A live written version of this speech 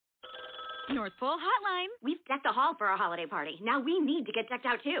North Pole Hotline. We've decked the hall for our holiday party. Now we need to get decked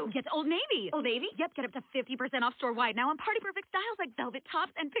out, too. Get Old Navy. Old Navy? Yep, get up to 50% off store-wide now on party-perfect styles like velvet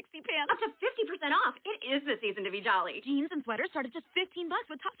tops and pixie pants. Up to 50% off. It is the season to be jolly. Jeans and sweaters start at just $15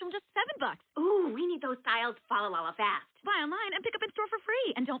 with tops from just $7. Ooh, we need those styles Fala fast. Buy online and pick up in store for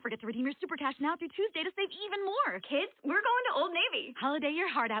free. And don't forget to redeem your Super Cash now through Tuesday to save even more. Kids, we're going to Old Navy. Holiday your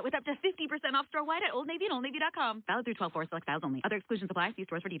heart out with up to 50% off store-wide at Old Navy and OldNavy.com. Valid through 12/4 select styles only. Other exclusions apply. See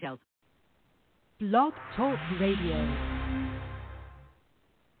stores for details. Blog Talk Radio.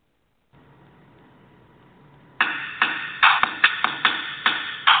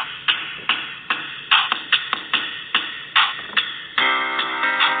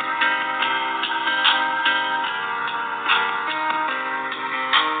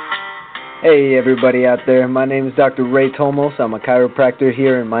 Hey everybody out there, my name is Dr. Ray Tomos. I'm a chiropractor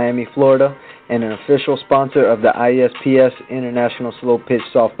here in Miami, Florida, and an official sponsor of the ISPS International Slow Pitch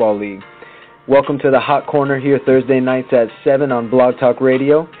Softball League. Welcome to the Hot Corner here Thursday nights at 7 on Blog Talk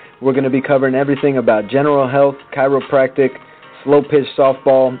Radio. We're going to be covering everything about general health, chiropractic, slow pitch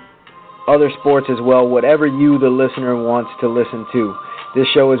softball, other sports as well, whatever you, the listener, wants to listen to. This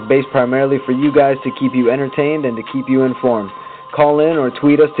show is based primarily for you guys to keep you entertained and to keep you informed. Call in or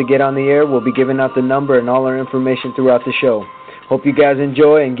tweet us to get on the air. We'll be giving out the number and all our information throughout the show. Hope you guys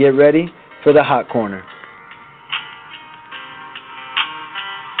enjoy and get ready for the Hot Corner.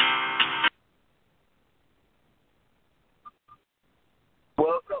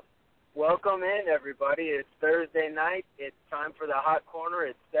 Welcome in, everybody. It's Thursday night. It's time for the Hot Corner.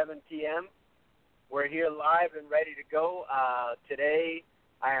 It's 7 p.m. We're here live and ready to go. Today,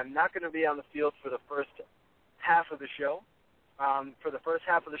 I am not going to be on the field for the first half of the show. For the first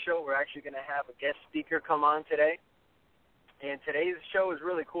half of the show, we're actually going to have a guest speaker come on today. And today's show is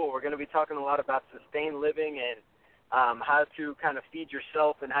really cool. We're going to be talking a lot about sustained living and how to kind of feed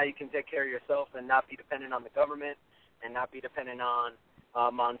yourself and how you can take care of yourself and not be dependent on the government and not be dependent on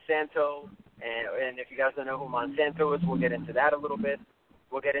Monsanto. And if you guys don't know who Monsanto is, we'll get into that a little bit.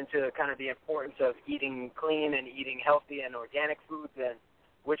 We'll get into kind of the importance of eating clean and eating healthy and organic foods and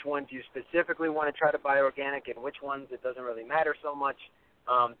which ones you specifically want to try to buy organic and which ones it doesn't really matter so much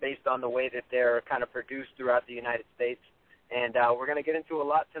based on the way that they're kind of produced throughout the United States. And we're going to get into a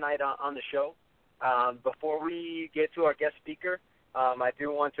lot tonight on the show. Before we get to our guest speaker, I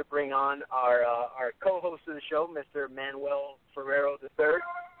do want to bring on our co-host of the show, Mr. Manuel Ferrero III.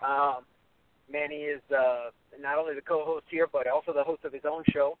 Manny is not only the co-host here, but also the host of his own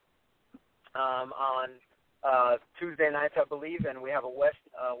show on Tuesday nights, I believe, and we have a West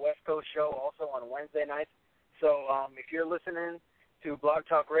Coast show also on Wednesday nights. So if you're listening to Blog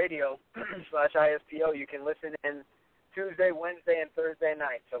Talk Radio /ISPO, you can listen in Tuesday, Wednesday, and Thursday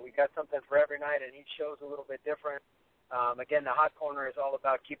night. So we got something for every night, and each show is a little bit different. Again, the Hot Corner is all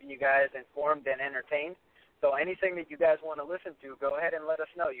about keeping you guys informed and entertained. So anything that you guys want to listen to, go ahead and let us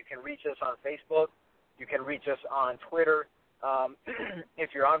know. You can reach us on Facebook. You can reach us on Twitter.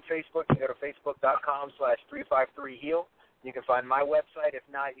 If you're on Facebook, you can go to facebook.com/353HEAL. You can find my website. If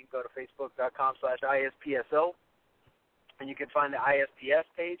not, you can go to facebook.com/ISPSO. And you can find the ISPS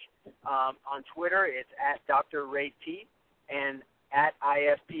page. On Twitter, it's at Dr. Ray T and at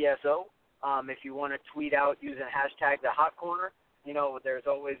ISPSO. If you want to tweet out using hashtag the Hot Corner, you know, there's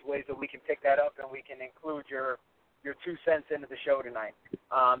always ways that we can pick that up and we can include your 2 cents into the show tonight.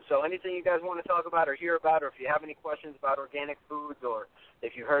 So anything you guys want to talk about or hear about, or if you have any questions about organic foods, or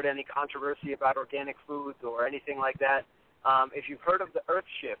if you heard any controversy about organic foods or anything like that, if you've heard of the Earth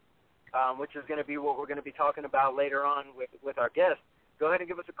Shift, which is going to be what we're going to be talking about later on with our guest, go ahead and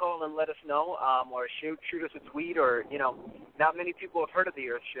give us a call and let us know, or shoot us a tweet, or, you know, not many people have heard of the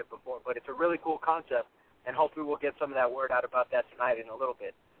Earth Shift before, but it's a really cool concept, and hopefully we'll get some of that word out about that tonight in a little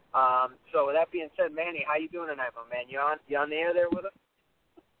bit. So with that being said, Manny, how you doing tonight, my man? You on the air there with us?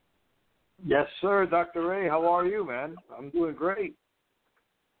 Yes, sir, Dr. Ray. How are you, man? I'm doing great.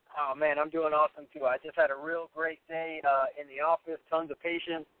 Oh, man, I'm doing awesome, too. I just had a real great day in the office, tons of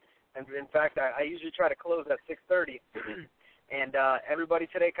patients. And, in fact, I usually try to close at 6:30. And everybody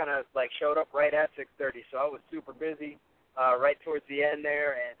today kind of, like, showed up right at 6:30. So I was super busy right towards the end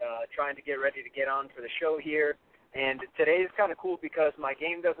there and trying to get ready to get on for the show here. And today is kind of cool because my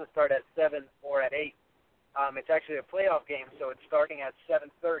game doesn't start at 7 or at 8. It's actually a playoff game, so it's starting at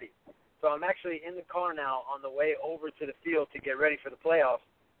 7:30. So I'm actually in the car now on the way over to the field to get ready for the playoffs.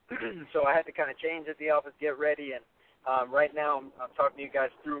 So I had to kind of change at the office, get ready, and right now I'm talking to you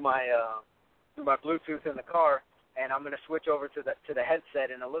guys through my Bluetooth in the car, and I'm going to switch over to the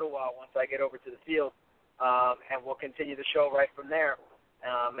headset in a little while once I get over to the field, and we'll continue the show right from there.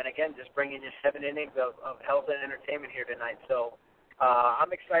 And again, just bringing you 7 innings of health and entertainment here tonight. So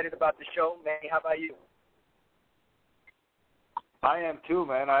I'm excited about the show. Manny, how about you? I am too,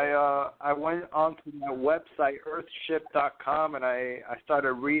 man. I went onto my website, earthship.com, and I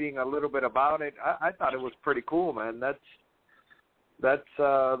started reading a little bit about it. I thought it was pretty cool, man. That's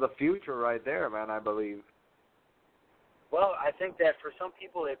the future right there, man, I believe. Well, I think that for some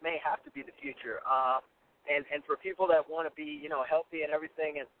people it may have to be the future. And for people that want to be, healthy and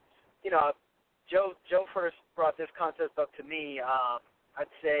everything, and, Joe first brought this concept up to me, I'd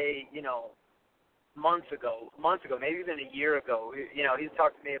say, months ago, maybe even a year ago. He's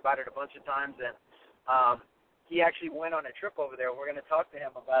talked to me about it a bunch of times, and he actually went on a trip over there. We're going to talk to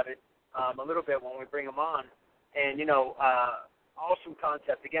him about it a little bit when we bring him on. And, awesome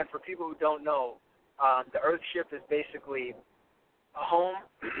concept. Again, for people who don't know, the Earthship is basically a home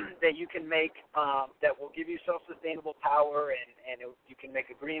that you can make that will give you self-sustainable power, and you can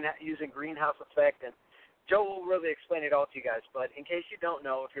make using greenhouse effect. And Joe will really explain it all to you guys. But in case you don't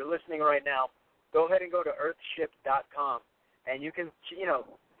know, if you're listening right now, go ahead and go to earthship.com, and you can,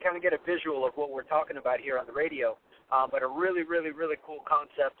 kind of get a visual of what we're talking about here on the radio. But a really, really, really cool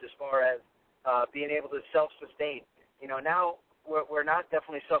concept as far as being able to self-sustain. Now we're not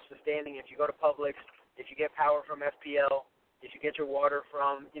definitely self-sustaining. If you go to Publix, if you get power from FPL, if you get your water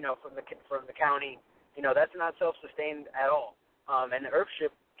from the county, that's not self-sustained at all. And the Earthship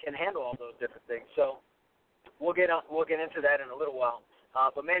can handle all those different things. So we'll get into that in a little while.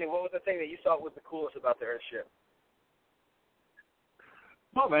 But Manny, what was the thing that you thought was the coolest about the Earthship?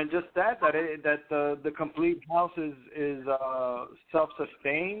 Well, man, just that the complete house is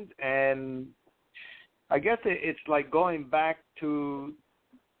self-sustained, and I guess it's like going back to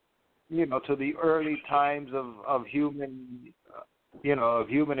to the early times of human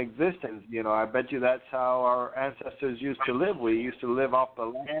human existence. I bet you that's how our ancestors used to live. We used to live off the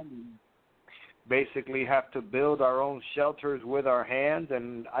land and basically have to build our own shelters with our hands,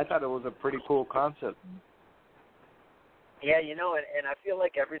 and I thought it was a pretty cool concept. Yeah, and I feel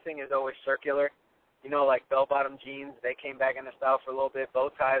like everything is always circular. Like bell-bottom jeans, they came back into style for a little bit. Bow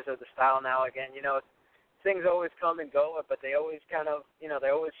ties are the style now again. Things always come and go, but they always kind of, they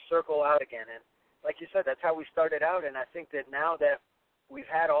always circle out again. And like you said, that's how we started out. And I think that now that we've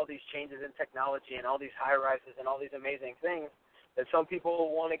had all these changes in technology and all these high-rises and all these amazing things, that some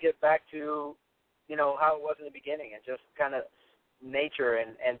people want to get back to, how it was in the beginning and just kind of nature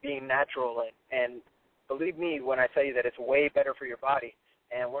and being natural. And believe me when I tell you that it's way better for your body.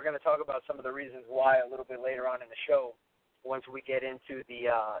 And we're going to talk about some of the reasons why a little bit later on in the show once we get into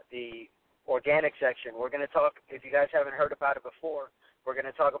the organic section. We're going to talk, if you guys haven't heard about it before, we're going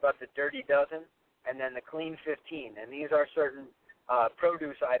to talk about the Dirty Dozen and then the Clean 15. And these are certain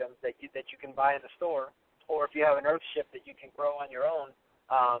produce items that you can buy in the store, or if you have an Earthship that you can grow on your own.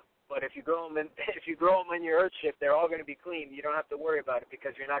 But if you grow them in your Earthship, they're all going to be clean. You don't have to worry about it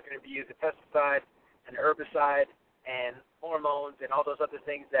because you're not going to be using pesticide and herbicide and hormones and all those other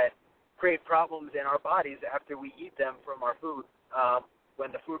things that create problems in our bodies after we eat them from our food.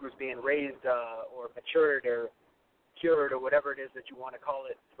 When the food was being raised or matured or cured or whatever it is that you want to call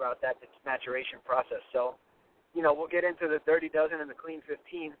it throughout that maturation process. So, we'll get into the Dirty Dozen and the Clean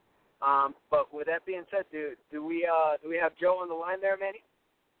 15. But with that being said, do we have Joe on the line there, Manny?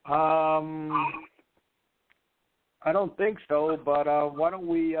 I don't think so, but why don't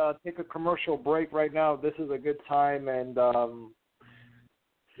we take a commercial break right now? This is a good time, and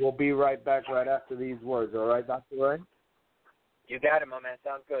we'll be right back right after these words. All right, Dr. Ray? You got it, my man.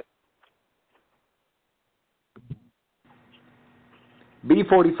 Sounds good.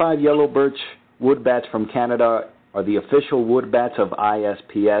 B45 Yellow Birch wood bats from Canada are the official wood bats of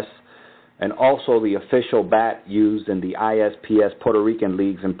ISPS and also the official bat used in the ISPS Puerto Rican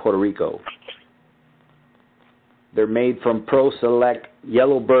leagues in Puerto Rico. They're made from Pro Select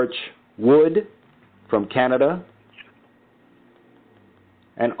Yellow Birch wood from Canada,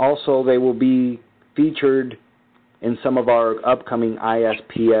 and also they will be featured in some of our upcoming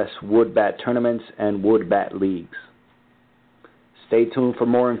ISPS wood bat tournaments and wood bat leagues. Stay tuned for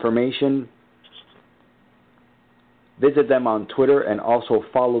more information. Visit them on Twitter and also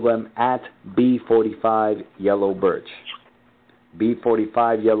follow them at B45 Yellow Birch.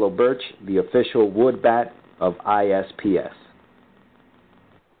 B45 Yellow Birch, the official wood bat of ISPS.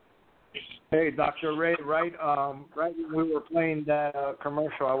 Hey, Dr. Ray, right when we were playing that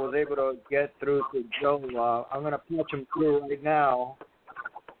commercial, I was able to get through to Joe. I'm going to patch him through right now.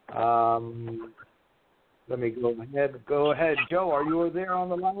 Let me go ahead. Go ahead, Joe. Are you there on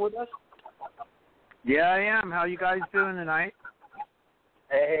the line with us? Yeah, I am. How you guys doing tonight?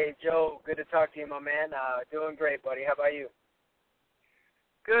 Hey, Joe. Good to talk to you, my man. Doing great, buddy. How about you?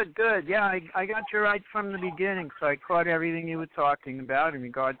 Good. Yeah, I got you right from the beginning, so I caught everything you were talking about in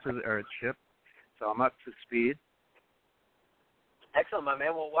regard to the Earthship. So I'm up to speed. Excellent, my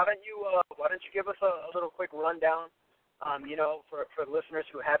man. Well, why don't you give us a little quick rundown, for listeners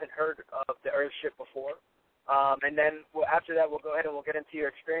who haven't heard of the Earthship before, and then after that we'll go ahead and we'll get into your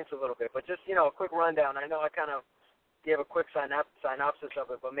experience a little bit. But just a quick rundown. I know I kind of gave a quick synopsis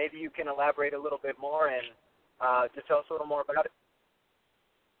of it, but maybe you can elaborate a little bit more and just tell us a little more about it.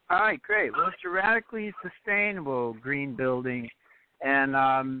 All right, great. Well, it's a radically sustainable green building,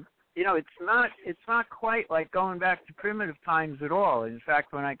 and it's not quite like going back to primitive times at all. In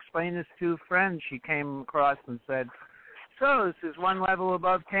fact, when I explained this to a friend, she came across and said, "So this is one level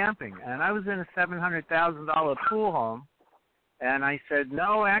above camping," and I was in a $700,000 pool home, and I said,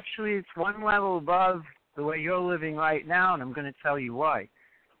 "No, actually, it's one level above the way you're living right now, and I'm going to tell you why."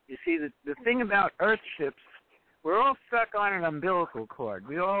 You see, the thing about Earthships, we're all stuck on an umbilical cord.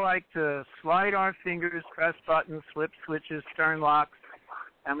 We all like to slide our fingers, press buttons, flip switches, turn locks,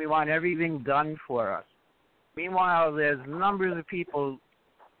 and we want everything done for us. Meanwhile, there's numbers of people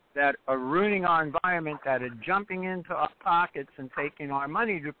that are ruining our environment, that are jumping into our pockets and taking our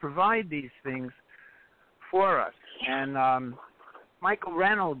money to provide these things for us. And Michael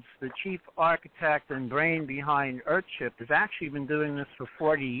Reynolds, the chief architect and brain behind Earthship, has actually been doing this for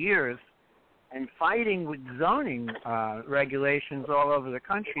 40 years and fighting with zoning regulations all over the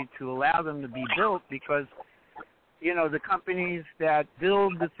country to allow them to be built because, the companies that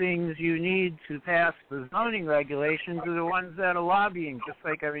build the things you need to pass the zoning regulations are the ones that are lobbying, just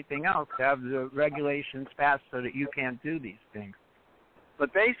like everything else, to have the regulations passed so that you can't do these things.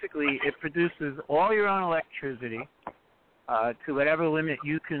 But basically, it produces all your own electricity to whatever limit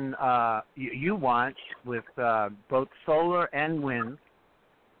you can you want with both solar and wind.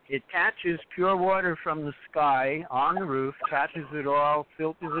 It catches pure water from the sky on the roof, catches it all,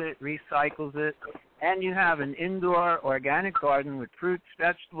 filters it, recycles it, and you have an indoor organic garden with fruits,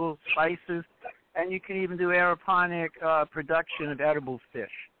 vegetables, spices, and you can even do aeroponic production of edible fish.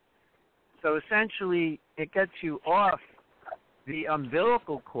 So essentially, it gets you off the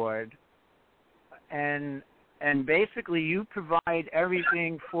umbilical cord, and basically you provide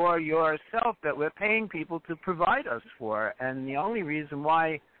everything for yourself that we're paying people to provide us for. And the only reason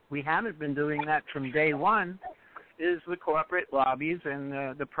why we haven't been doing that from day one is the corporate lobbies and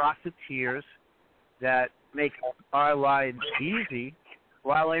the profiteers that make our lives easy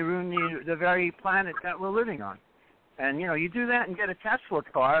while they ruin the very planet that we're living on. And, you do that and get a Tesla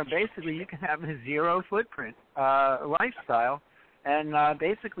car, basically you can have a zero footprint lifestyle and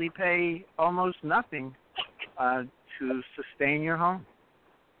basically pay almost nothing to sustain your home.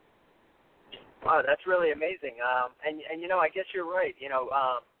 Wow, that's really amazing. And I guess you're right,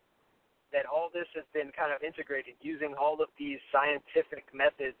 that all this has been kind of integrated using all of these scientific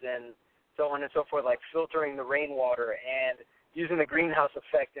methods and so on and so forth, like filtering the rainwater and using the greenhouse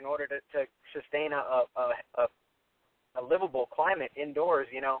effect in order to sustain a livable climate indoors,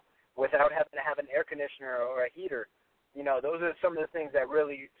 without having to have an air conditioner or a heater. Those are some of the things that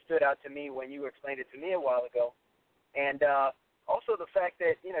really stood out to me when you explained it to me a while ago. And also the fact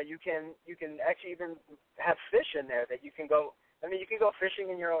that, you can actually even have fish in there that you can go. You can go fishing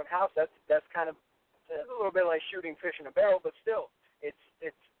in your own house. That's kind of a little bit like shooting fish in a barrel, but still, it's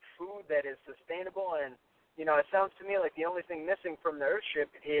food that is sustainable. And it sounds to me like the only thing missing from the Earthship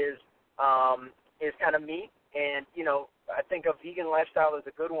is kind of meat. And I think a vegan lifestyle is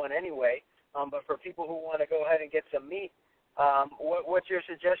a good one anyway. But for people who want to go ahead and get some meat, what's your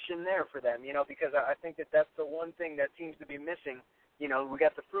suggestion there for them? Because I think that's the one thing that seems to be missing. We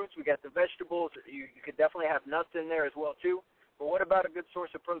got the fruits, we got the vegetables. You could definitely have nuts in there as well too. But what about a good source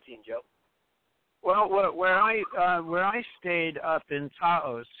of protein, Joe? Well, where I stayed up in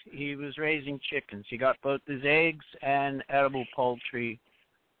Taos, he was raising chickens. He got both his eggs and edible poultry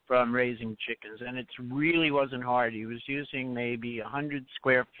from raising chickens, and it really wasn't hard. He was using maybe 100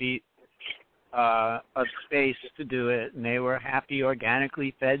 square feet of space to do it, and they were happy,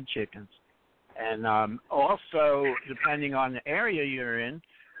 organically fed chickens. And also, depending on the area you're in,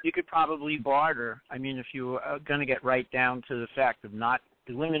 you could probably barter. If you were going to get right down to the fact of not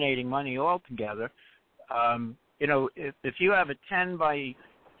eliminating money altogether, if you have a 10 by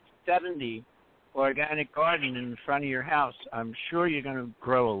 70 organic garden in front of your house, I'm sure you're going to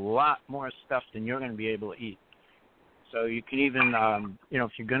grow a lot more stuff than you're going to be able to eat. So you can even,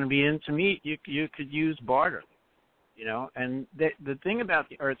 if you're going to be into meat, you could use barter. And the thing about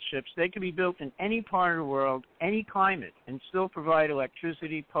the Earthships, they can be built in any part of the world, any climate, and still provide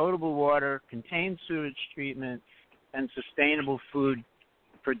electricity, potable water, contained sewage treatment, and sustainable food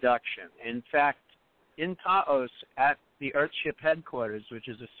production. In fact, in Taos, at the Earthship headquarters, which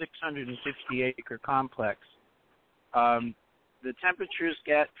is a 650-acre complex, the temperatures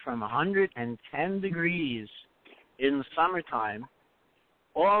get from 110 degrees in the summertime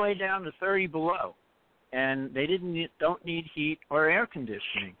all the way down to 30 below. And they don't need heat or air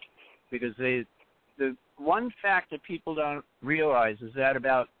conditioning, because the one fact that people don't realize is that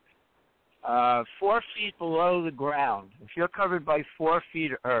about 4 feet below the ground, if you're covered by 4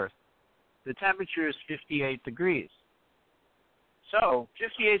 feet of earth, the temperature is 58 degrees. So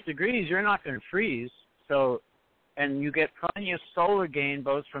 58 degrees, you're not going to freeze. So, and you get plenty of solar gain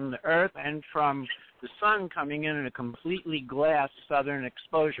both from the earth and from the sun coming in a completely glass southern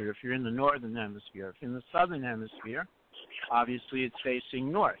exposure if you're in the northern hemisphere. If you're in the southern hemisphere, obviously it's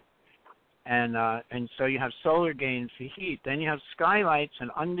facing north. And so you have solar gain for heat. Then you have skylights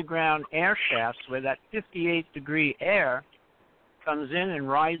and underground air shafts where that 58-degree air comes in and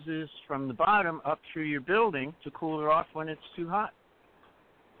rises from the bottom up through your building to cool it off when it's too hot.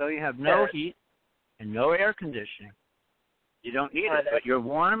 So you have no heat and no air conditioning. You don't need it, but you're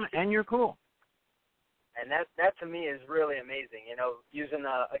warm and you're cool. And that to me is really amazing, you know, using,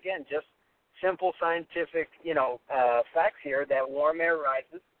 again, just simple scientific, facts here that warm air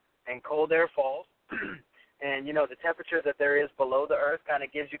rises and cold air falls. And, the temperature that there is below the earth kind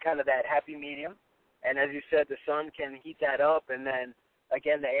of gives you kind of that happy medium. And as you said, the sun can heat that up, and then,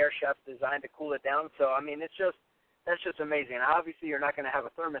 again, the air shaft's designed to cool it down. So, I mean, that's just amazing. And obviously, you're not going to have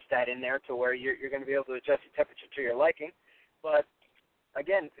a thermostat in there to where you're going to be able to adjust the temperature to your liking. But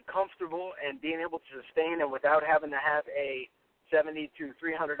again, comfortable and being able to sustain and without having to have a $70 to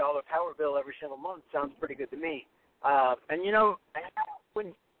 $300 power bill every single month sounds pretty good to me.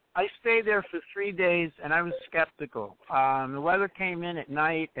 When I stayed there for 3 days, and I was skeptical. The weather came in at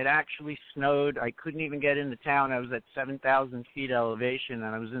night. It actually snowed. I couldn't even get into town. I was at 7,000 feet elevation,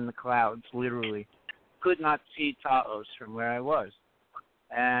 and I was in the clouds, literally. Could not see Taos from where I was.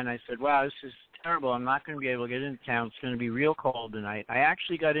 And I said, wow, this is terrible. I'm not going to be able to get into town. It's going to be real cold tonight. I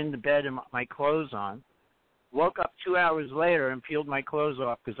actually got into bed and my clothes on, woke up 2 hours later and peeled my clothes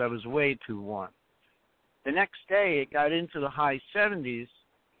off because I was way too warm. The next day, it got into the high 70s,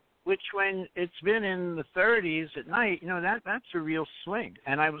 which when it's been in the 30s at night, that's a real swing.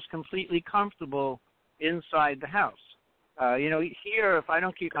 And I was completely comfortable inside the house. Here, if I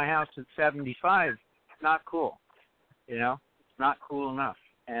don't keep my house at 75, it's not cool. It's not cool enough.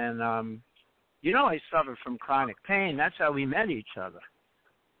 And, I suffer from chronic pain. That's how we met each other.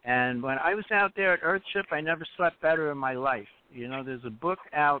 And when I was out there at Earthship, I never slept better in my life. There's a book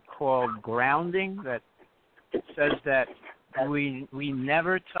out called Grounding that says that we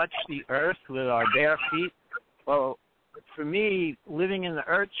never touch the earth with our bare feet. Well, for me, living in the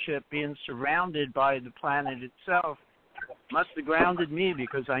Earthship, being surrounded by the planet itself, must have grounded me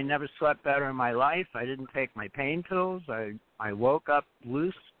because I never slept better in my life. I didn't take my pain pills. I woke up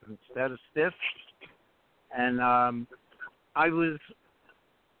loose instead of stiff. And I was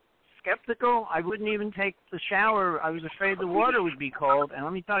skeptical. I wouldn't even take the shower. I was afraid the water would be cold. And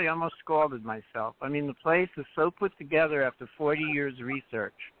let me tell you, I almost scalded myself. I mean, the place is so put together after 40 years of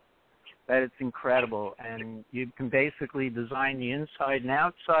research that it's incredible. And you can basically design the inside and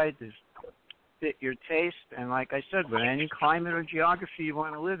outside to fit your taste. And like I said, with any climate or geography you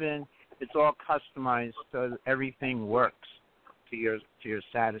want to live in, it's all customized so that everything works to your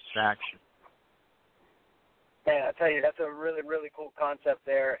satisfaction. Yeah, I tell you, that's a really, really cool concept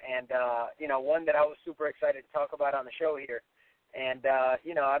there, and, one that I was super excited to talk about on the show here. And,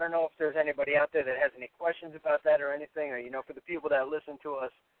 I don't know if there's anybody out there that has any questions about that or anything, or, for the people that listen to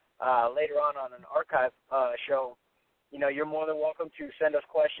us later on an archive show, you're more than welcome to send us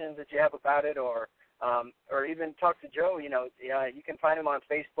questions that you have about it, or even talk to Joe. You can find him on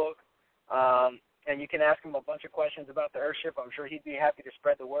Facebook, and you can ask him a bunch of questions about the Earthship. I'm sure he'd be happy to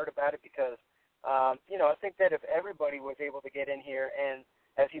spread the word about it because, I think that if everybody was able to get in here and,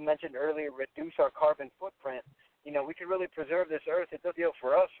 as you mentioned earlier, reduce our carbon footprint, we could really preserve this earth. It doesn't deal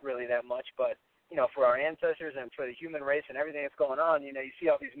for us really that much, but, for our ancestors and for the human race and everything that's going on, you see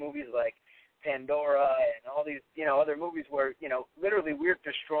all these movies like Pandora and all these, other movies where, literally we're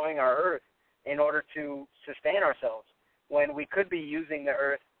destroying our earth in order to sustain ourselves when we could be using the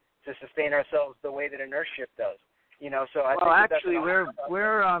earth to sustain ourselves the way that an Earthship does. So I think actually we're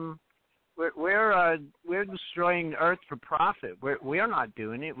destroying the earth for profit. We're not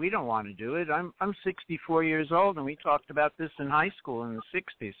doing it. We don't want to do it. I'm 64 years old, and we talked about this in high school in the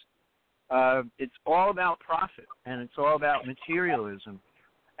 60s. It's all about profit, and it's all about materialism.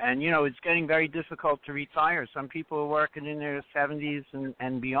 And, it's getting very difficult to retire. Some people are working in their 70s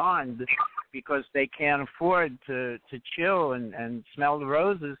and beyond because they can't afford to chill and smell the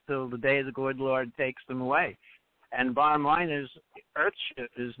roses till the day the good Lord takes them away. And bottom line is, Earthship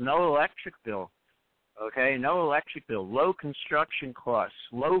is no electric bill, okay? No electric bill, low construction costs,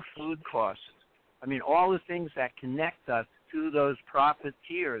 low food costs. I mean, all the things that connect us to those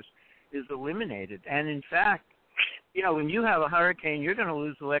profiteers is eliminated. And in fact, you know, when you have a hurricane, you're going to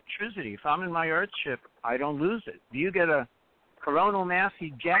lose electricity. If I'm in my Earthship, I don't lose it. Do you get a coronal mass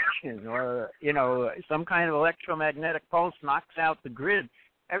ejection or, you know, some kind of electromagnetic pulse knocks out the grid,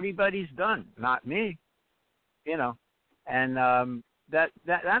 everybody's done, not me, you know. And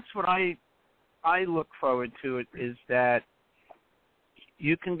that's what I look forward to, it is that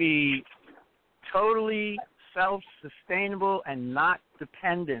you can be totally self-sustainable and not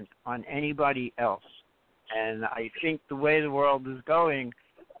dependent on anybody else. And I think the way the world is going,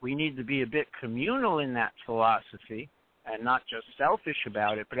 we need to be a bit communal in that philosophy and not just selfish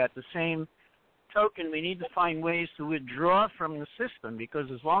about it. But at the same token, we need to find ways to withdraw from the system, because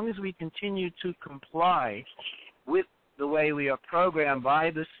as long as we continue to comply with the way we are programmed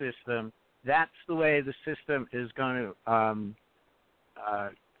by the system, that's the way the system is going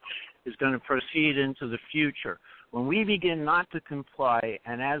to proceed into the future. When we begin not to comply,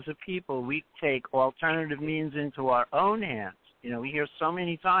 and as a people we take alternative means into our own hands, you know, we hear so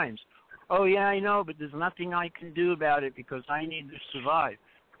many times, oh yeah, I know, but there's nothing I can do about it because I need to survive.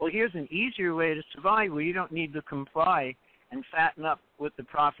 Well, here's an easier way to survive where you don't need to comply and fatten up with the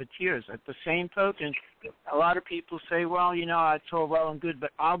profiteers. At the same token, a lot of people say, well, you know, it's all well and good,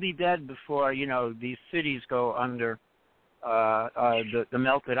 but I'll be dead before, you know, these cities go under the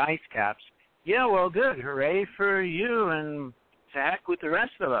melted ice caps. Yeah, well, good. Hooray for you, and to heck with the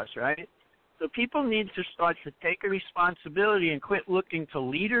rest of us, right? So people need to start to take a responsibility and quit looking to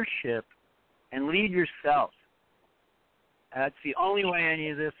leadership and lead yourself. That's the only way any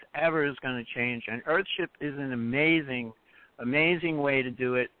of this ever is going to change. And Earthship is an amazing, amazing way to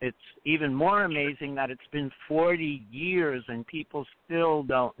do it. It's even more amazing that it's been 40 years and people still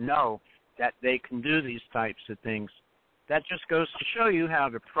don't know that they can do these types of things. That just goes to show you how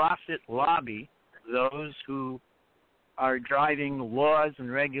the profit lobby, those who are driving the laws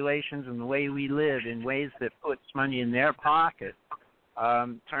and regulations and the way we live in ways that puts money in their pocket,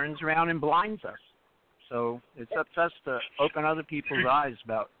 turns around and blinds us. So it's up to us to open other people's eyes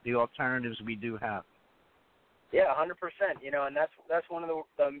about the alternatives we do have. Yeah, 100%. You know, and that's one of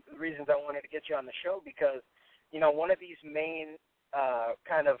the reasons I wanted to get you on the show, because, you know, one of these main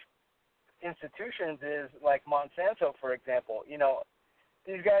kind of institutions is like Monsanto, for example. You know,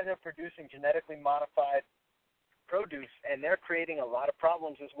 these guys are producing genetically modified produce, and they're creating a lot of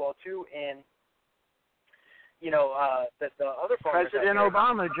problems as well too. In, you know, the other farmers. President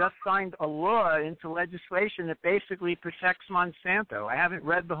Obama just signed a law into legislation that basically protects Monsanto. I haven't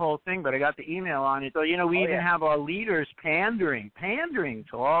read the whole thing, but I got the email on it. So, you know, we even have our leaders pandering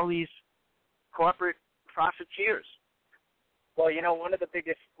to all these corporate profiteers. Well, you know, one of the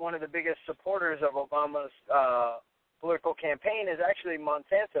biggest supporters of Obama's political campaign is actually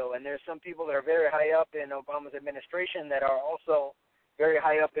Monsanto, and there's some people that are very high up in Obama's administration that are also very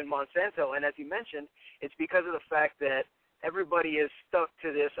high up in Monsanto. And as you mentioned, it's because of the fact that everybody is stuck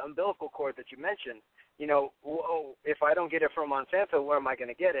to this umbilical cord that you mentioned. You know, oh, if I don't get it from Monsanto, where am I going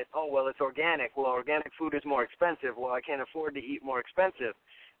to get it? Oh, well, it's organic. Well, organic food is more expensive. Well, I can't afford to eat more expensive.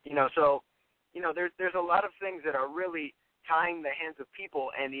 You know, so, you know, there's a lot of things that are really tying the hands of people,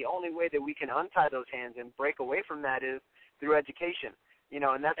 and the only way that we can untie those hands and break away from that is through education. You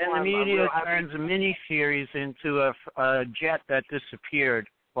know, and that's why the media turns a mini-series into a jet that disappeared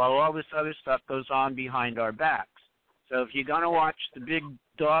while all this other stuff goes on behind our backs. So if you're going to watch the big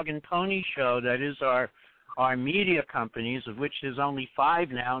dog and pony show that is our media companies, of which there's only 5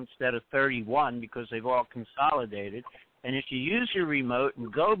 now instead of 31 because they've all consolidated, and if you use your remote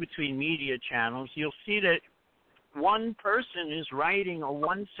and go between media channels, you'll see that one person is writing, or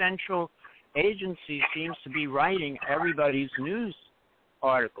one central agency seems to be writing everybody's news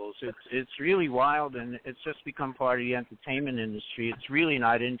articles. It's really wild, and it's just become part of the entertainment industry. It's really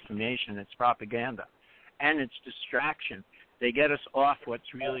not information. It's propaganda, and it's distraction. They get us off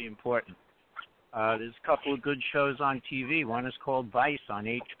what's really important. There's a couple of good shows on TV. One is called Vice on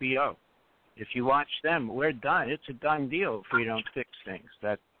HBO. If you watch them, we're done. It's a done deal if we don't fix things.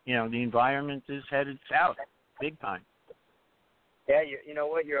 That, you know, the environment is headed south. Big time. Yeah, you know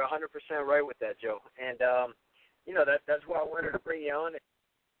what? You're 100% right with that, Joe. And, you know, that's why I wanted to bring you on.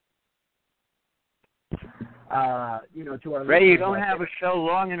 You know, to our Ray, you don't have a show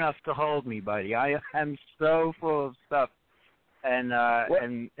long enough to hold me, buddy. I am so full of stuff. And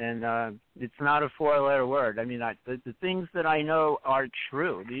it's not a 4-letter word. I mean, the things that I know are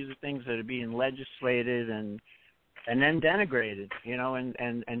true. These are things that are being legislated and and then denigrated,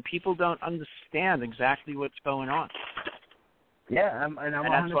 and people don't understand exactly what's going on. Yeah, and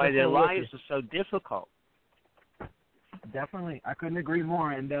that's why their lives are so difficult. Definitely, I couldn't agree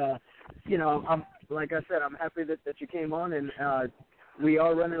more. And I'm like I said, I'm happy that you came on, and we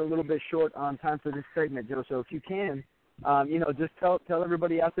are running a little bit short on time for this segment, Joe. So if you can, just tell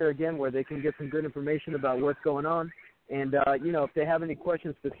everybody out there again where they can get some good information about what's going on, and if they have any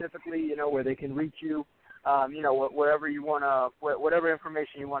questions specifically, where they can reach you. Wherever you want to, whatever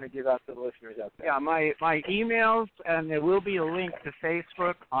information you want to give out to the listeners out there. Yeah, my emails, and there will be a link to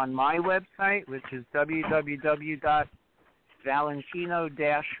Facebook on my website, which is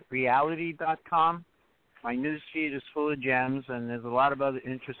www.valentino-reality.com. My newsfeed is full of gems, and there's a lot of other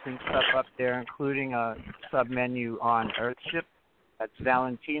interesting stuff up there, including a sub-menu on Earthship. That's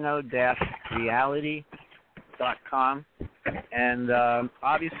valentino-reality.com. And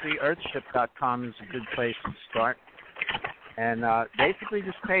obviously Earthship.com is a good place to start. And basically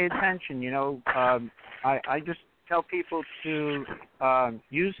just pay attention. I just tell people to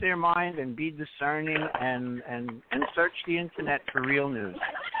use their mind and be discerning and search the Internet for real news.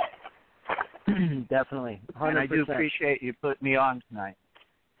 Definitely. 100%. And I do appreciate you putting me on tonight.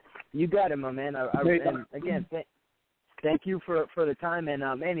 You got it, my man. And again, thank you for the time. And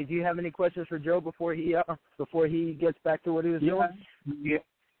Manny, do you have any questions for Joe before he gets back to what he was doing?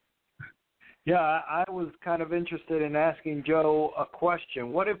 Yeah, I was kind of interested in asking Joe a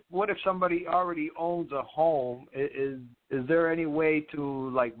question. What if somebody already owns a home? Is there any way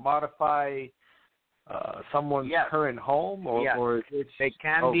to modify someone's current home, or they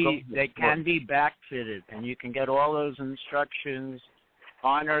can be backfitted, and you can get all those instructions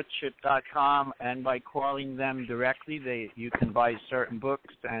on Earthship.com, and by calling them directly, you can buy certain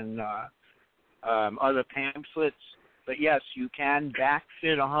books and other pamphlets. But yes, you can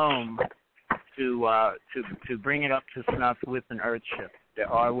backfit a home to bring it up to snuff with an Earthship. There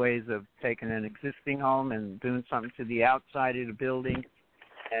are ways of taking an existing home and doing something to the outside of the building,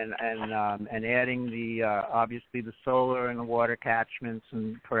 and adding the obviously the solar and the water catchments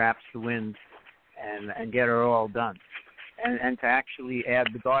and perhaps the wind, and get it all done. And to actually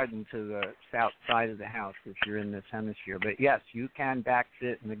add the garden to the south side of the house if you're in this hemisphere. But yes, you can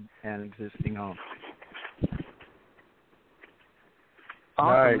backfit an existing home. Awesome,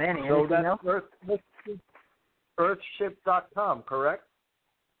 all right. Manny. So anything else? Earthship.com, correct?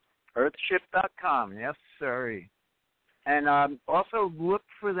 Earthship.com, yes, sir. And also look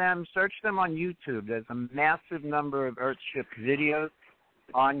for them, search them on YouTube. There's a massive number of Earthship videos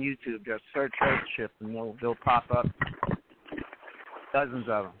on YouTube. Just search Earthship and they'll pop up. Dozens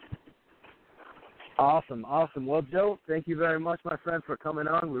of them. Awesome. Well, Joe, thank you very much, my friend, for coming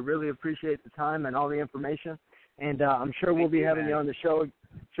on. We really appreciate the time and all the information. And I'm sure we'll be having you on the show.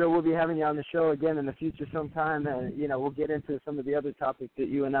 We'll be having you on the show again in the future sometime. And, we'll get into some of the other topics that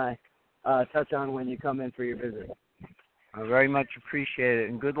you and I touch on when you come in for your visit. I very much appreciate it.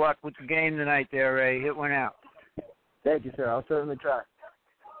 And good luck with the game tonight there, Ray. Hit one out. Thank you, sir. I'll certainly try.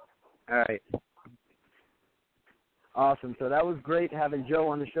 All right. Awesome. So that was great having Joe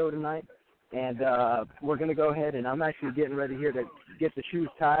on the show tonight. And we're going to go ahead, and I'm actually getting ready here to get the shoes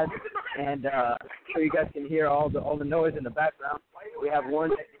tied. And so you guys can hear all the noise in the background. We have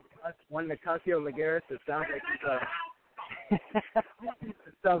one Nicasio Lagares that sounds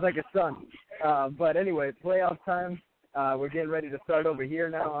like a son. But anyway, playoff time. We're getting ready to start over here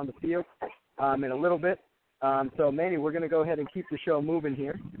now on the field in a little bit. So, Manny, we're going to go ahead and keep the show moving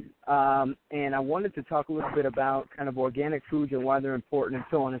here. And I wanted to talk a little bit about kind of organic foods and why they're important and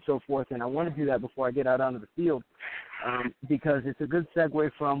so on and so forth. And I want to do that before I get out onto the field because it's a good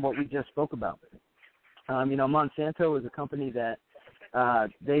segue from what we just spoke about. Monsanto is a company that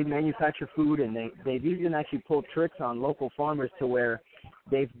they manufacture food, and they've even actually pulled tricks on local farmers to where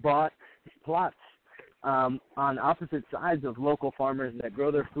they've bought plots on opposite sides of local farmers that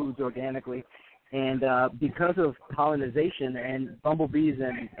grow their foods organically. And because of pollinization and bumblebees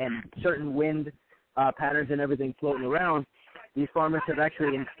and certain wind patterns and everything floating around, these farmers have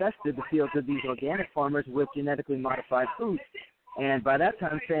actually infested the fields of these organic farmers with genetically modified foods. And by that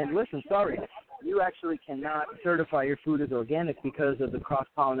time saying, listen, sorry, you actually cannot certify your food as organic because of the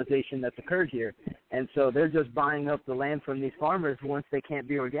cross-pollinization that's occurred here. And so they're just buying up the land from these farmers once they can't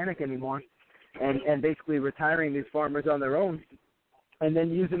be organic anymore and basically retiring these farmers on their own, and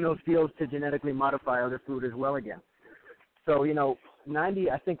then using those fields to genetically modify other food as well again. So,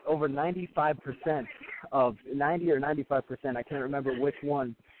 I think over 95% of 90 or 95%, I can't remember which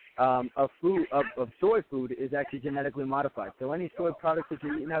one, of soy food is actually genetically modified. So any soy products that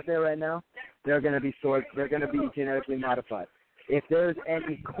you're eating out there right now, they're going to be genetically modified. if there's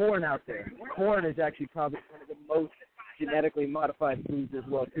any corn out there, corn is actually probably one of the most genetically modified foods as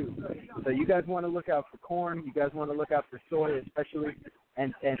well too. So you guys want to look out for corn. You guys want to look out for soy especially,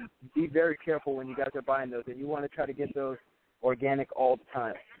 and be very careful when you guys are buying those. And you want to try to get those organic all the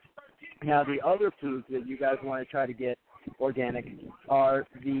time. Now the other foods that you guys want to try to get organic are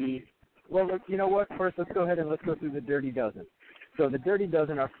you know what? First, let's go ahead and let's go through the Dirty Dozen. So the Dirty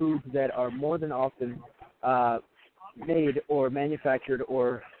Dozen are foods that are more than often made or manufactured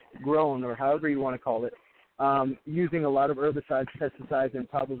or grown or however you want to call it, using a lot of herbicides, pesticides, and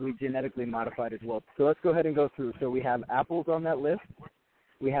probably genetically modified as well. So let's go ahead and go through. So we have apples on that list.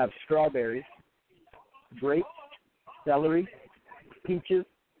 We have strawberries, grapes, celery, peaches,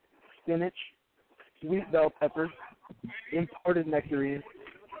 spinach, sweet bell peppers, imported nectarines,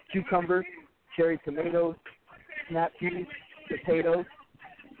 cucumbers, cherry tomatoes, snap peas, potatoes,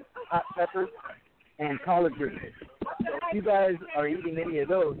 hot peppers, and collard greens. So if you guys are eating any of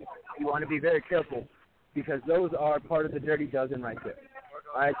those, you want to be very careful because those are part of the Dirty Dozen right there.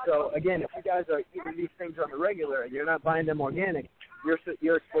 All right, so again, if you guys are eating these things on the regular and you're not buying them organic,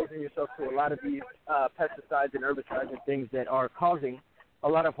 you're exposing yourself to a lot of these pesticides and herbicides and things that are causing a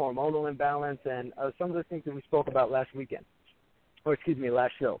lot of hormonal imbalance and some of the things that we spoke about last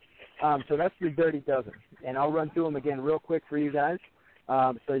show. So that's the Dirty Dozen, and I'll run through them again real quick for you guys.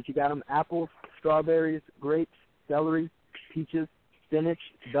 So that you got them: apples, strawberries, grapes, celery, peaches, spinach,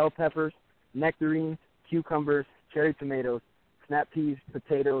 bell peppers, nectarines, cucumbers, cherry tomatoes, snap peas,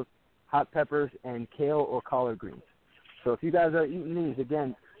 potatoes, hot peppers, and kale or collard greens. So if you guys are eating these,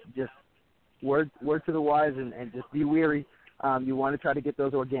 again, just word to the wise and just be wary. You want to try to get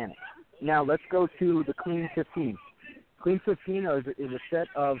those organic. Now let's go to the Clean 15. Clean 15 is a set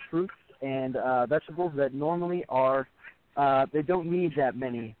of fruits and vegetables that normally are, they don't need that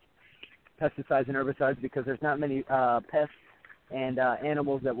many pesticides and herbicides because there's not many pests and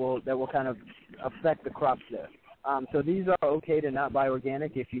animals that will kind of affect the crops there. So these are okay to not buy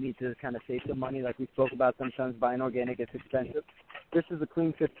organic if you need to kind of save some money. Like we spoke about, sometimes buying organic is expensive. This is a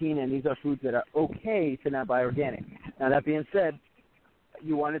Clean 15, and these are foods that are okay to not buy organic. Now, that being said,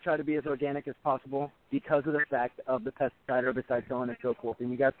 you want to try to be as organic as possible because of the fact of the pesticide, herbicide, so on and so forth. And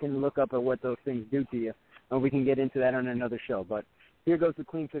you guys can look up at what those things do to you, and we can get into that on another show. But here goes the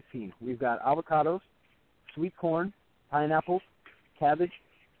Clean 15. We've got avocados, sweet corn, pineapples, cabbage,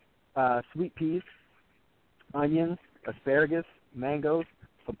 sweet peas, onions, asparagus, mangoes,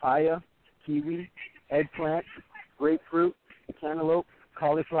 papaya, kiwi, eggplant, grapefruit, cantaloupe,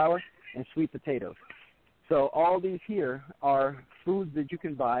 cauliflower, and sweet potatoes. So all these here are foods that you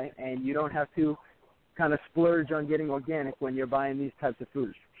can buy, and you don't have to kind of splurge on getting organic when you're buying these types of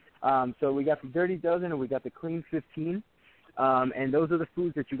foods. So we got the Dirty Dozen and we got the Clean 15, and those are the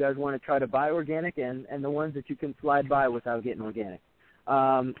foods that you guys want to try to buy organic and the ones that you can slide by without getting organic.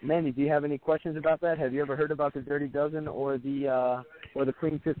 Manny, do you have any questions about that? Have you ever heard about the Dirty Dozen or the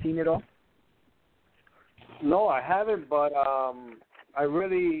Clean 15 at all? No, I haven't, but I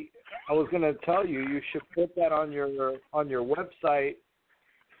was going to tell you should put that on your website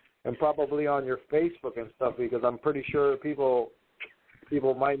and probably on your Facebook and stuff, because I'm pretty sure people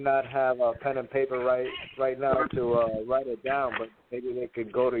might not have a pen and paper right now to write it down, but maybe they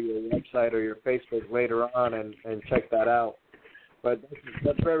could go to your website or your Facebook later on and check that out. But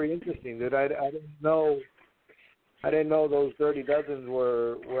that's very interesting, dude. I didn't know those Dirty Dozens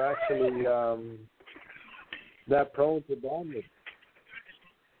were actually that prone to damage.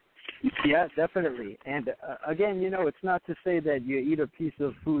 Yeah, definitely. And again, it's not to say that you eat a piece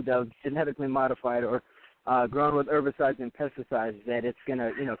of food that was genetically modified or grown with herbicides and pesticides that it's going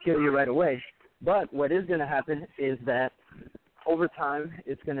to, kill you right away. But what is going to happen is that over time,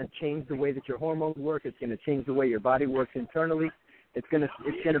 it's going to change the way that your hormones work. It's going to change the way your body works internally. It's going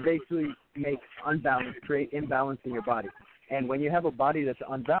to basically create imbalance in your body. And when you have a body that's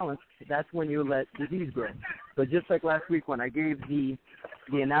unbalanced, that's when you let disease grow. So just like last week when I gave the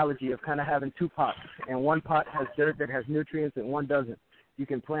analogy of kind of having two pots, and one pot has dirt that has nutrients and one doesn't. You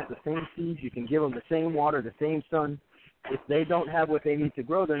can plant the same seeds, you can give them the same water, the same sun. If they don't have what they need to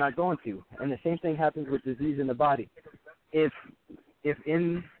grow, they're not going to. And the same thing happens with disease in the body. If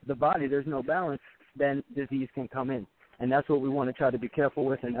in the body there's no balance, then disease can come in. And that's what we want to try to be careful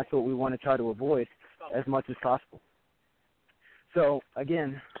with, and that's what we want to try to avoid as much as possible. So,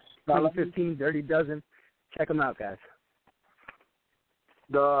 again, Clean 15, Dirty Dozen, check them out, guys.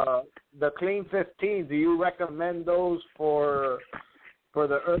 The Clean 15, do you recommend those for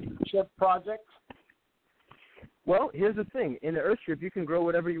the Earth Strip project? Well, here's the thing. In the Earth Strip, you can grow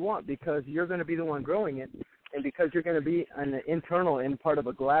whatever you want because you're going to be the one growing it, and because you're going to be in part of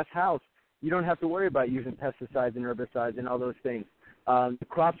a glass house, you don't have to worry about using pesticides and herbicides and all those things. The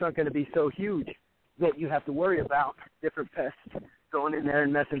crops aren't going to be so huge that you have to worry about different pests going in there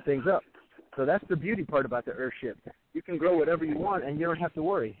and messing things up. So that's the beauty part about the Earthship. You can grow whatever you want, and you don't have to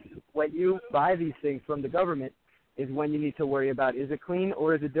worry. When you buy these things from the government is when you need to worry about, is it clean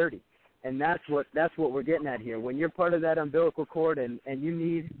or is it dirty? And that's what we're getting at here. When you're part of that umbilical cord and you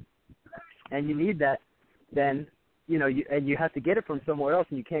need that, then you have to get it from somewhere else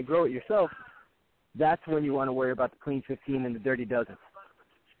and you can't grow it yourself. That's when you want to worry about the clean 15 and the dirty dozen.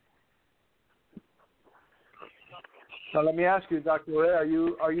 Now let me ask you, Dr. Ray, are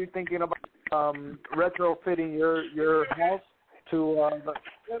you thinking about retrofitting your house to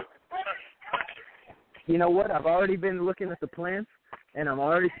You know what? I've already been looking at the plans, and I've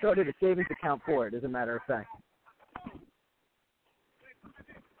already started a savings account for it, as a matter of fact.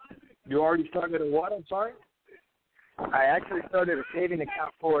 You already started a what? I'm sorry? I actually started a saving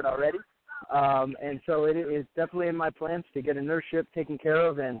account for it already, and so it is definitely in my plans to get a Earthship taken care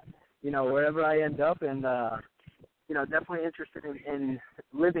of, and wherever I end up, and definitely interested in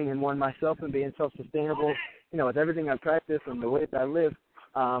living in one myself and being self-sustainable. With everything I've practiced and the ways I live,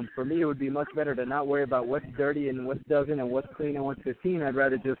 for me it would be much better to not worry about what's dirty and what's dozen and what's clean and what's 15. I'd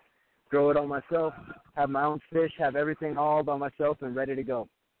rather just grow it all myself, have my own fish, have everything all by myself and ready to go.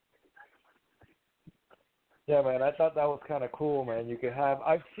 Yeah, man, I thought that was kind of cool, man. You could have.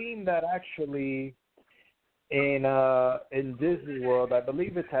 I've seen that actually in Disney World. I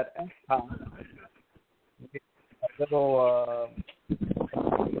believe it's at Epcot. A little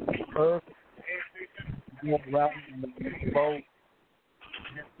earth around in the boat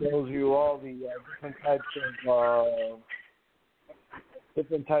shows you all the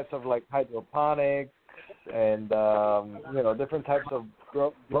different types of like hydroponics and different types of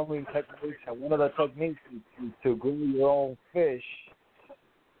growing techniques. And one of the techniques is to grow your own fish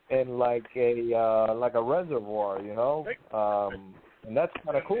in like a reservoir, and that's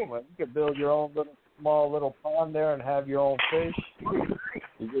kind of cool, man. You could build your own small little pond there and have your own fish.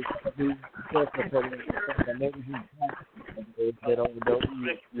 You just have to be careful that they don't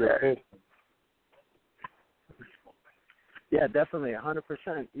eat your fish. Yeah, definitely,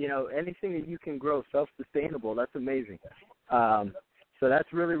 100%. Anything that you can grow self-sustainable, that's amazing. So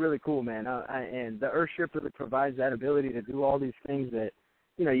that's really, really cool, man. And the Earthship really provides that ability to do all these things that,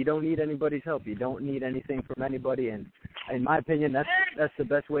 you don't need anybody's help. You don't need anything from anybody. And in my opinion, that's the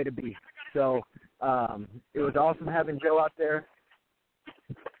best way to be. So it was awesome having Joe out there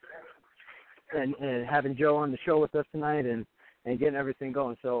and having Joe on the show with us tonight and getting everything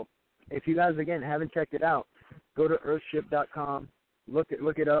going. So if you guys, again, haven't checked it out, go to earthship.com, look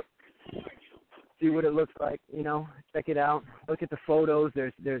it up, see what it looks like, check it out, look at the photos.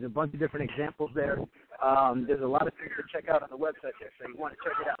 There's a bunch of different examples there. There's a lot of things to check out on the website there, so you want to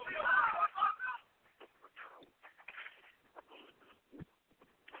check it out.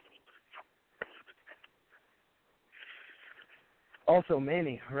 Also,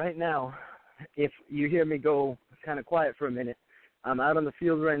 Manny, right now, if you hear me go kind of quiet for a minute, I'm out on the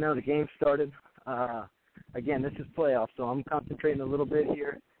field right now. The game started. Again, this is playoffs, so I'm concentrating a little bit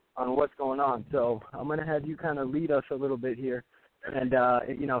here on what's going on. So I'm going to have you kind of lead us a little bit here. And,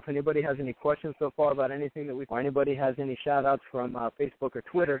 if anybody has any questions so far about anything that or anybody has any shout-outs from Facebook or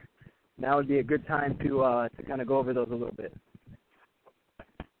Twitter, now would be a good time to kind of go over those a little bit.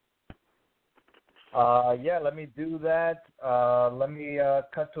 Let me do that. Let me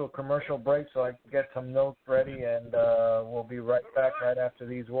cut to a commercial break so I can get some notes ready, and we'll be right back right after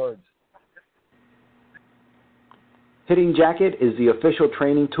these words. Hitting Jacket is the official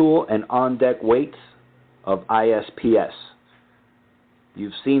training tool and on-deck weights of ISPS.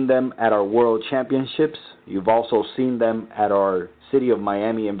 You've seen them at our World Championships. You've also seen them at our City of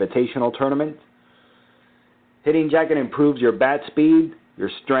Miami Invitational Tournament. Hitting Jacket improves your bat speed, your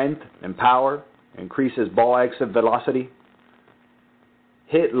strength and power, increases ball exit velocity.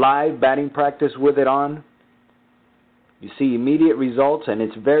 Hit live batting practice with it on. You see immediate results, and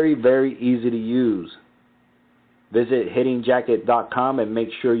it's very, very easy to use. Visit hittingjacket.com and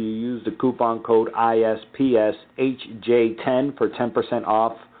make sure you use the coupon code ISPSHJ10 for 10%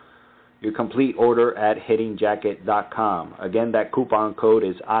 off your complete order at hittingjacket.com. Again, that coupon code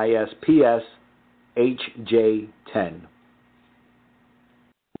is ISPSHJ10.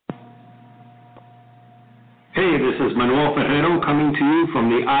 Hey, this is Manuel Ferrero coming to you from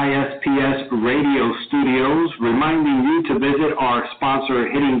the ISPS radio studios, reminding you to visit our sponsor,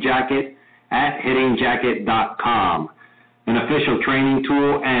 Hitting Jacket, at hittingjacket.com, an official training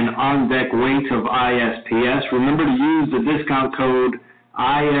tool and on-deck weights of ISPS. Remember to use the discount code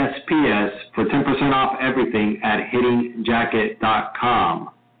ISPS for 10% off everything at hittingjacket.com.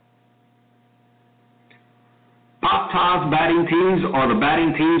 Pop Toss batting tees are the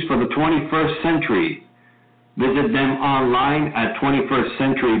batting tees for the 21st century. Visit them online at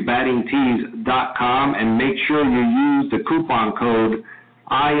 21stcenturybattingtees.com and make sure you use the coupon code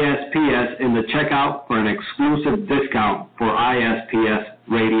ISPS in the checkout for an exclusive discount for ISPS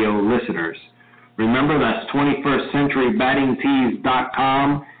radio listeners. Remember, that's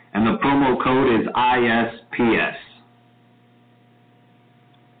 21stcenturybattingtees.com and the promo code is ISPS.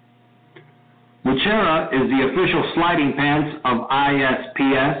 Muchera is the official sliding pants of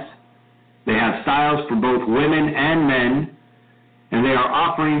ISPS. They have styles for both women and men, and they are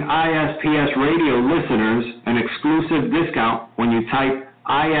offering ISPS radio listeners an exclusive discount when you type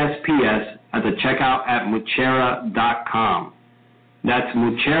ISPS at the checkout at Muchera.com. That's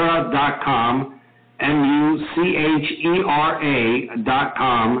Muchera.com,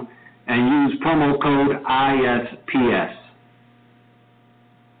 Muchera.com, and use promo code ISPS.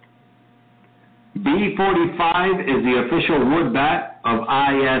 B45 is the official wood bat of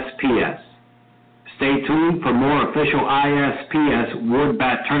ISPS. Stay tuned for more official ISPS wood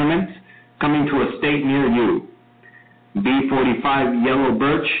bat tournaments coming to a state near you. B45 Yellow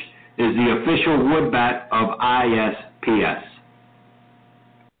Birch is the official wood bat of ISPS.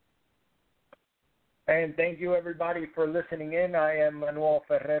 And thank you, everybody, for listening in. I am Manuel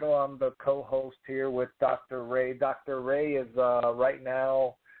Ferrero. I'm the co-host here with Dr. Ray. Dr. Ray is right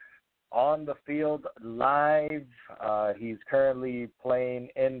now on the field live. He's currently playing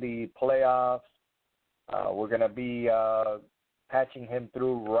in the playoffs. We're going to be patching him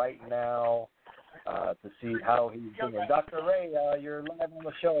through right now to see how he's doing. Dr. Ray, you're live on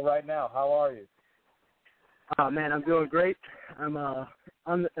the show right now. How are you? Man, I'm doing great. I'm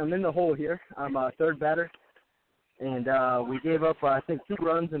in the hole here. I'm third batter, and we gave up I think 2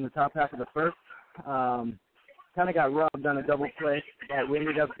 runs in the top half of the first. Kind of got robbed on a double play, but we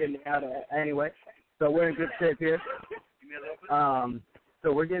ended up getting out anyway. So we're in good shape here.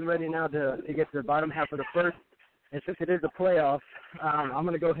 So we're getting ready now to get to the bottom half of the first. And since it is a playoff, I'm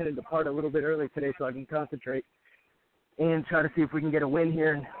going to go ahead and depart a little bit early today so I can concentrate and try to see if we can get a win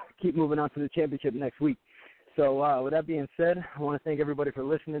here and keep moving on to the championship next week. So with that being said, I want to thank everybody for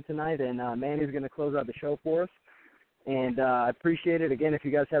listening tonight, and Manny's going to close out the show for us. And I appreciate it. Again, if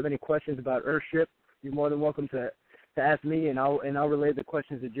you guys have any questions about Earthship, you're more than welcome to ask me, and I'll relay the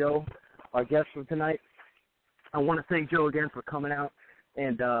questions to Joe, our guest for tonight. I want to thank Joe again for coming out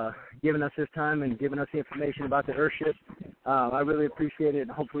and giving us his time and giving us the information about the Earthship. I really appreciate it,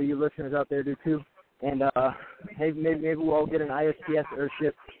 and hopefully you listeners out there do too. And hey, maybe we'll all get an ISPS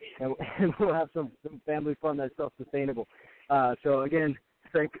Earthship, and we'll have some family fun that's self-sustainable. So again,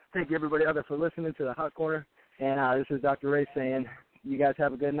 thank you everybody out there for listening to the Hot Corner. And this is Dr. Ray saying, you guys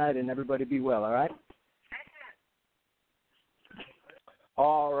have a good night and everybody be well, all right?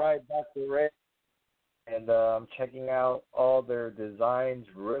 All right, Dr. Ray. And I'm checking out all their designs.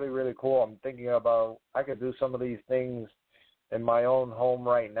 Really, really cool. I'm thinking about I could do some of these things in my own home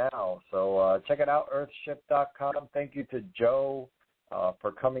right now. So check it out, earthship.com. Thank you to Joe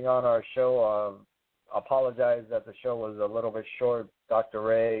for coming on our show. Apologize that the show was a little bit short. Dr.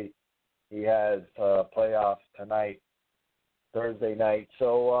 Ray, he has playoffs tonight, Thursday night.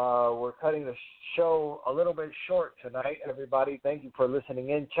 So we're cutting the show a little bit short tonight, everybody. Thank you for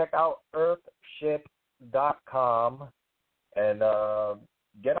listening in. Check out earthship.com and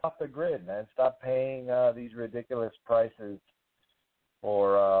get off the grid, man. Stop paying these ridiculous prices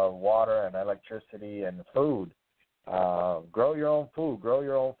for water and electricity and food. Grow your own food. Grow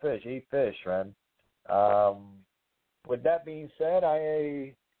your own fish. Eat fish, man. With that being said,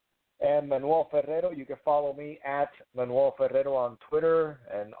 I am Manuel Ferrero. You can follow me at Manuel Ferrero on Twitter,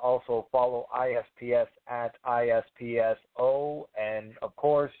 and also follow ISPS at ISPSO. And, of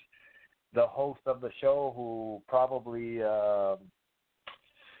course, the host of the show who probably,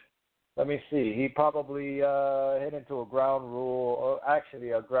 let me see, he probably hit into a ground rule, or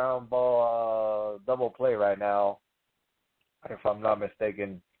actually a ground ball double play right now, if I'm not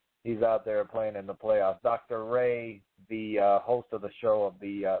mistaken. He's out there playing in the playoffs. Dr. Ray, the host of the show of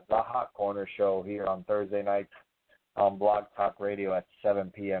the Hot Corner show here on Thursday nights on Blog Talk Radio at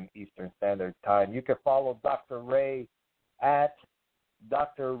 7 p.m. Eastern Standard Time. You can follow Dr. Ray at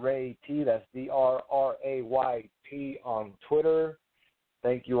Dr. Ray T. That's DRRAYT on Twitter.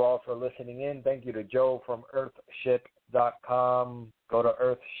 Thank you all for listening in. Thank you to Joe from Earthship.com. Go to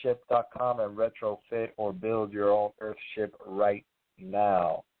Earthship.com and retrofit or build your own Earthship right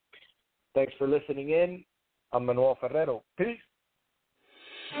now. Thanks for listening in. I'm Manuel Ferrero. Peace.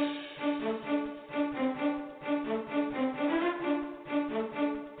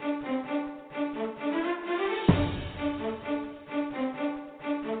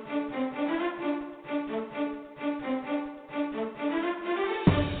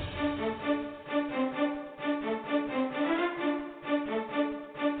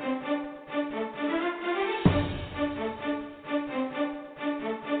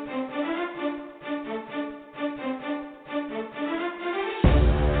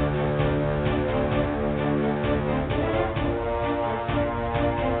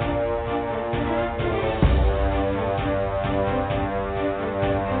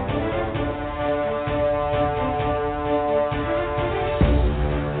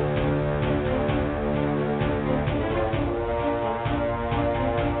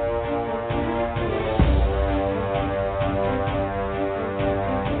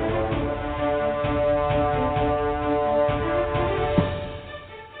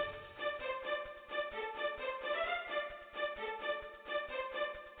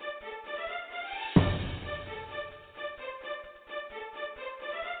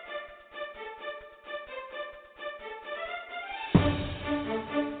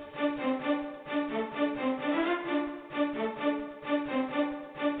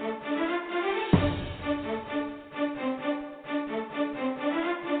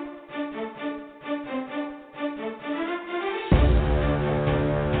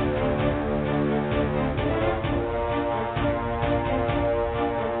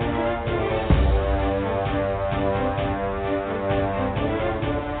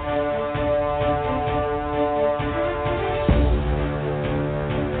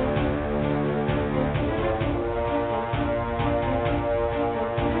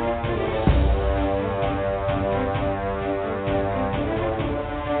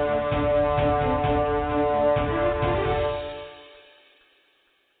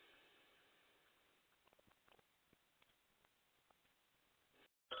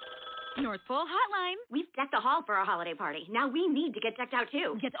 North Pole Hotline. We've decked the hall for our holiday party. Now we need to get decked out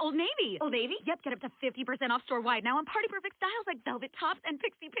too. Get Old Navy. Old Navy? Yep, get up to 50% off store-wide now on party-perfect styles like velvet tops and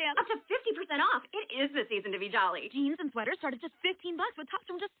pixie pants. Up to 50% off. It is the season to be jolly. Jeans and sweaters start at just $15 with tops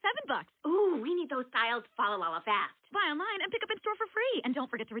from just $7. Ooh, we need those styles Fala Lala fast. Buy online and pick up in store for free. And don't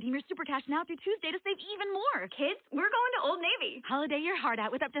forget to redeem your Super Cash now through Tuesday to save even more. Kids, we're going to Old Navy. Holiday your heart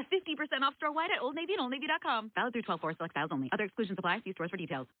out with up to 50% off store-wide at Old Navy and OldNavy.com. Valid through 12/4 select styles only. Other exclusions apply. See stores for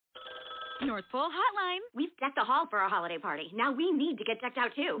details. North Pole Hotline. We've decked the hall for our holiday party. Now we need to get decked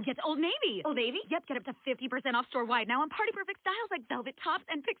out too. Get Old Navy. Old Navy? Yep, get up to 50% off store-wide now on party-perfect styles like velvet tops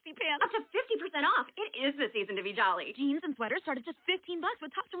and pixie pants. Up to 50% off. It is the season to be jolly. Jeans and sweaters start at just $15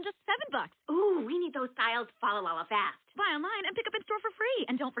 with tops from just $7. Ooh, we need those styles Fala Lala fast. Buy online and pick up in store for free.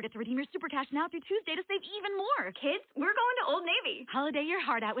 And don't forget to redeem your Super Cash now through Tuesday to save even more. Kids, we're going to Old Navy. Holiday your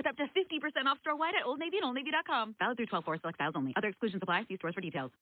heart out with up to 50% off store-wide at Old Navy and OldNavy.com. Valid through 12/4 select styles only. Other exclusions apply. See stores for details.